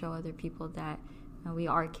ourselves and show other people that we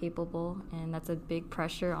are capable, and that's a big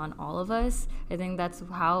pressure on all of us. I think that's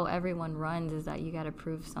how everyone runs, is that you got to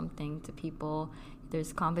prove something to people.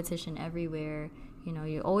 There's competition everywhere.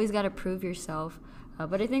 You always got to prove yourself.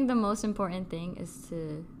 But I think the most important thing is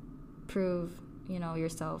to prove,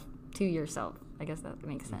 yourself to yourself. I guess that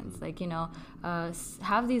makes sense.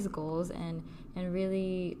 Have these goals and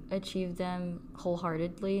really achieve them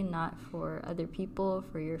wholeheartedly, not for other people,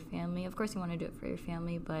 for your family. Of course, you want to do it for your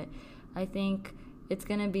family, but I think it's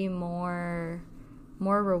going to be more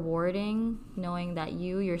rewarding knowing that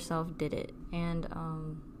you yourself did it. And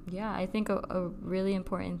I think a really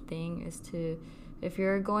important thing is to, if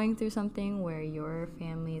you're going through something where your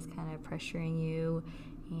family is kind of pressuring you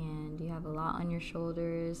and you have a lot on your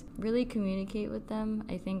shoulders, really communicate with them.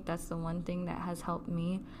 I think that's the one thing that has helped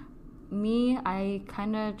me. I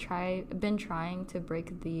kind of been trying to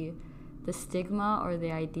break the stigma or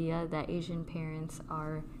the idea that Asian parents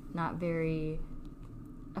are not very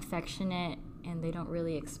affectionate and they don't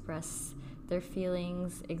really express their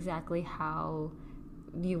feelings exactly how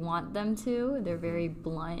you want them to. They're very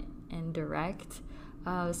blunt and direct.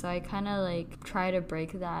 So I kind of try to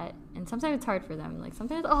break that, and sometimes it's hard for them.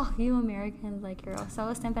 Sometimes, you Americans, you're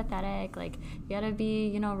so sympathetic, you gotta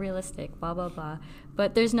be, realistic, blah blah blah.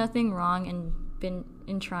 But there's nothing wrong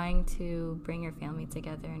in trying to bring your family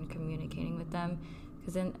together and communicating with them,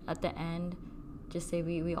 because then at the end, just say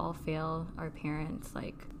we all fail our parents.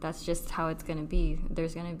 Like, that's just how it's gonna be.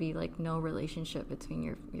 There's gonna be like no relationship between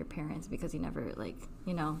your parents because you never, like,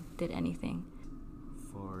 you know, did anything.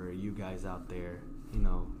 For you guys out there,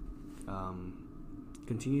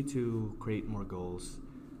 continue to create more goals,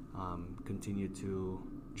 continue to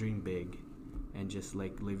dream big, and just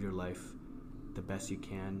like live your life the best you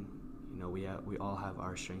can. We all have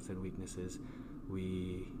our strengths and weaknesses.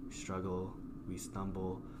 We struggle, we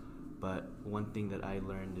stumble, but one thing that I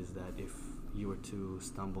learned is that if you were to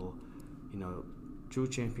stumble, true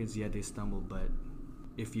champions, yeah, they stumble, but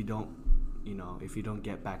if you don't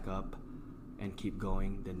get back up and keep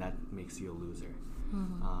going, then that makes you a loser.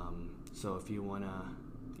 So if you want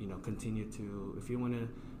to, continue to, if you want to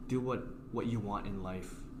do what you want in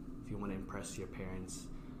life, if you want to impress your parents,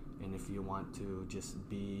 and if you want to just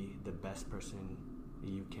be the best person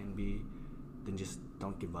you can be, then just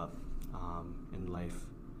don't give up in life.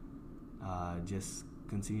 Just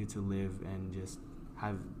continue to live and just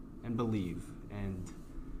have and believe and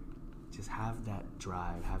just have that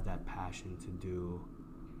drive, have that passion to do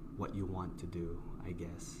what you want to do, I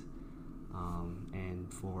guess.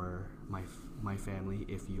 And for my family,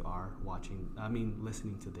 if you are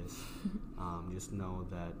listening to this, just know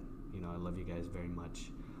that, I love you guys very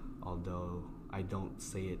much. Although I don't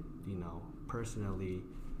say it, personally,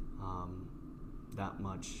 that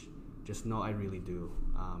much, just know I really do.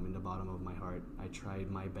 In the bottom of my heart, I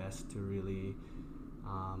tried my best to really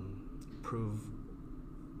prove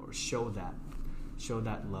or show that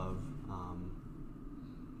love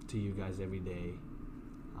to you guys every day.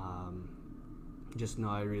 Just know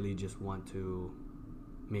I really just want to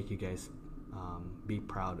make you guys be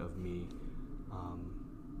proud of me,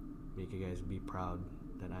 make you guys be proud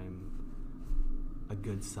that I'm a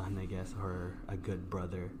good son, I guess, or a good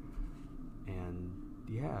brother. And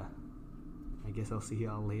yeah, I guess I'll see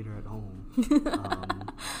y'all later at home.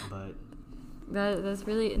 But that's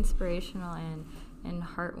really inspirational and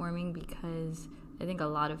heartwarming, because I think a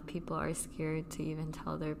lot of people are scared to even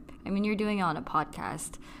tell you're doing it on a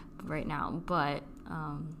podcast right now, but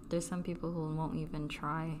there's some people who won't even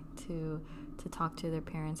try to talk to their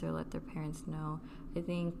parents or let their parents know. I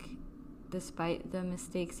think despite the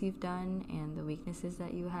mistakes you've done and the weaknesses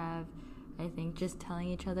that you have, I think just telling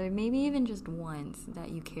each other, maybe even just once,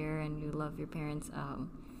 that you care and you love your parents.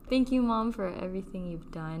 Thank you, Mom, for everything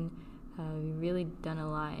you've done. You've really done a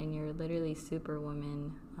lot, and you're literally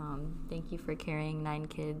superwoman. Thank you for carrying 9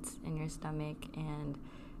 kids in your stomach and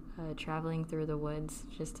traveling through the woods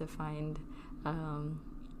just to find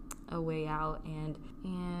a way out. And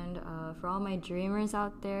for all my dreamers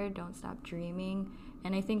out there, don't stop dreaming.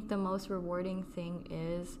 And I think the most rewarding thing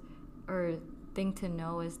to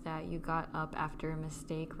know is that you got up after a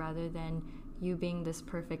mistake, rather than you being this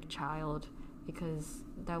perfect child, because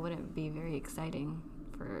that wouldn't be very exciting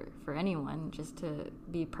for anyone, just to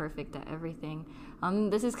be perfect at everything.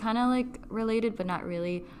 This is kind of like related, but not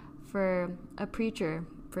really. For a preacher,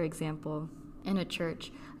 for example, in a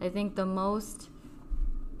church, I think the most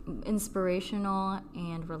inspirational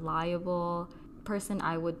and reliable person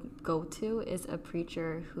I would go to is a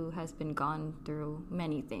preacher who has gone through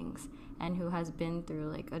many things, and who has been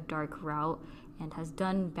through like a dark route and has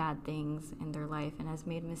done bad things in their life and has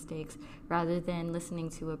made mistakes, rather than listening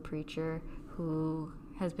to a preacher who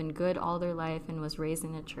has been good all their life and was raised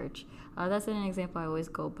in a church. That's an example I always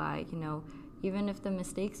go by. Even if the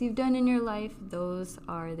mistakes you've done in your life, those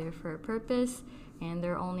are there for a purpose, and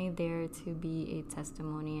they're only there to be a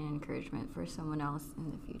testimony and encouragement for someone else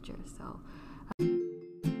in the future. So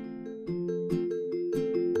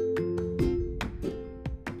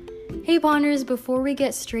hey Ponders, before we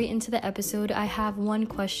get straight into the episode, I have one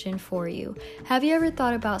question for you. Have you ever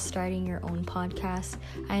thought about starting your own podcast?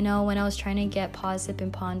 I know when I was trying to get Pause, Sip,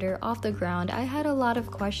 and Ponder off the ground, I had a lot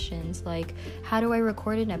of questions like, how do I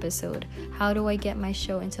record an episode? How do I get my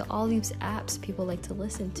show into all these apps people like to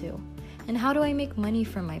listen to? And how do I make money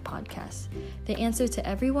from my podcast? The answer to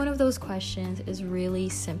every one of those questions is really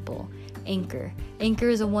simple. Anchor. Anchor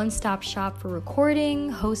is a one-stop shop for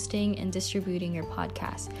recording, hosting, and distributing your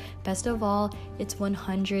podcast. Best of all, it's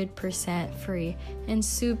 100% free and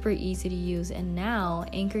super easy to use. And now,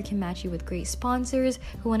 Anchor can match you with great sponsors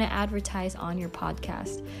who want to advertise on your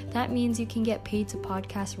podcast. That means you can get paid to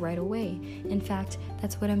podcast right away. In fact,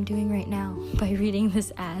 that's what I'm doing right now by reading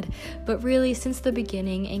this ad. But really, since the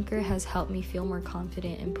beginning, Anchor has helped help me feel more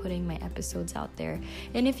confident in putting my episodes out there.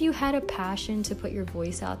 And if you had a passion to put your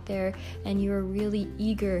voice out there and you're really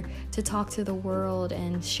eager to talk to the world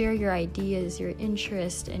and share your ideas, your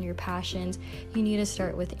interests, and your passions, you need to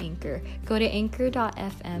start with Anchor. Go to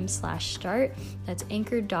anchor.fm/start. That's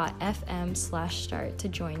anchor.fm/start to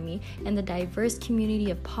join me and the diverse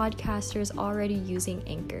community of podcasters already using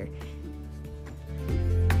Anchor.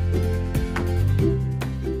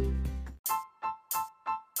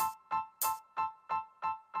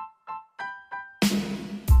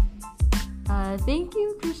 Thank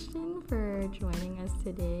you, Christian, for joining us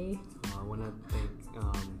today. I want to thank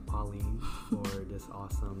Pauline for this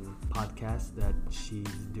awesome podcast that she's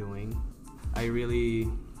doing. I really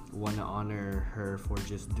want to honor her for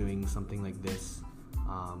just doing something like this,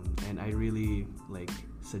 and I really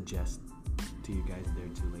suggest to you guys there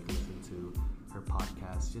to listen to her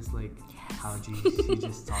podcast, just how she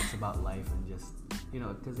just talks about life and just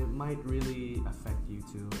because it might really affect you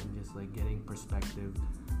too, and just getting perspective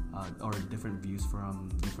or different views from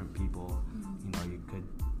different people. You could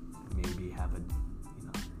maybe have a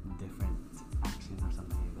different action or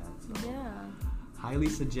something like that. So Yeah. Highly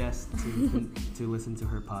suggest to listen to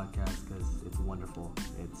her podcast because it's wonderful.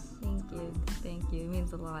 Thank you. It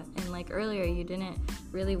means a lot. And earlier, you didn't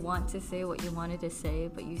really want to say what you wanted to say,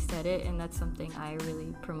 but you said it, and that's something I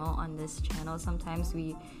really promote on this channel. Sometimes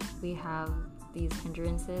we have these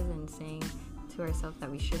hindrances in saying to ourselves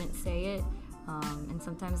that we shouldn't say it, and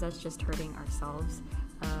sometimes that's just hurting ourselves.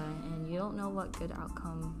 And you don't know what good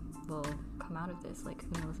outcome will come out of this. Who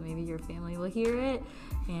knows, maybe your family will hear it,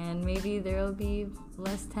 and maybe there will be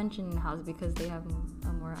less tension in the house because they have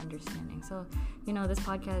a more understanding. So this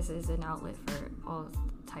podcast is an outlet for all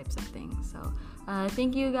types of things. So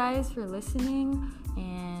thank you guys for listening,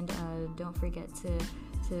 and don't forget to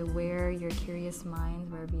wear your curious minds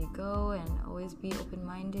wherever you go, and always be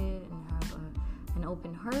open-minded and have an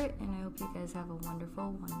open heart. And I hope you guys have a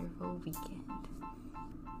wonderful weekend.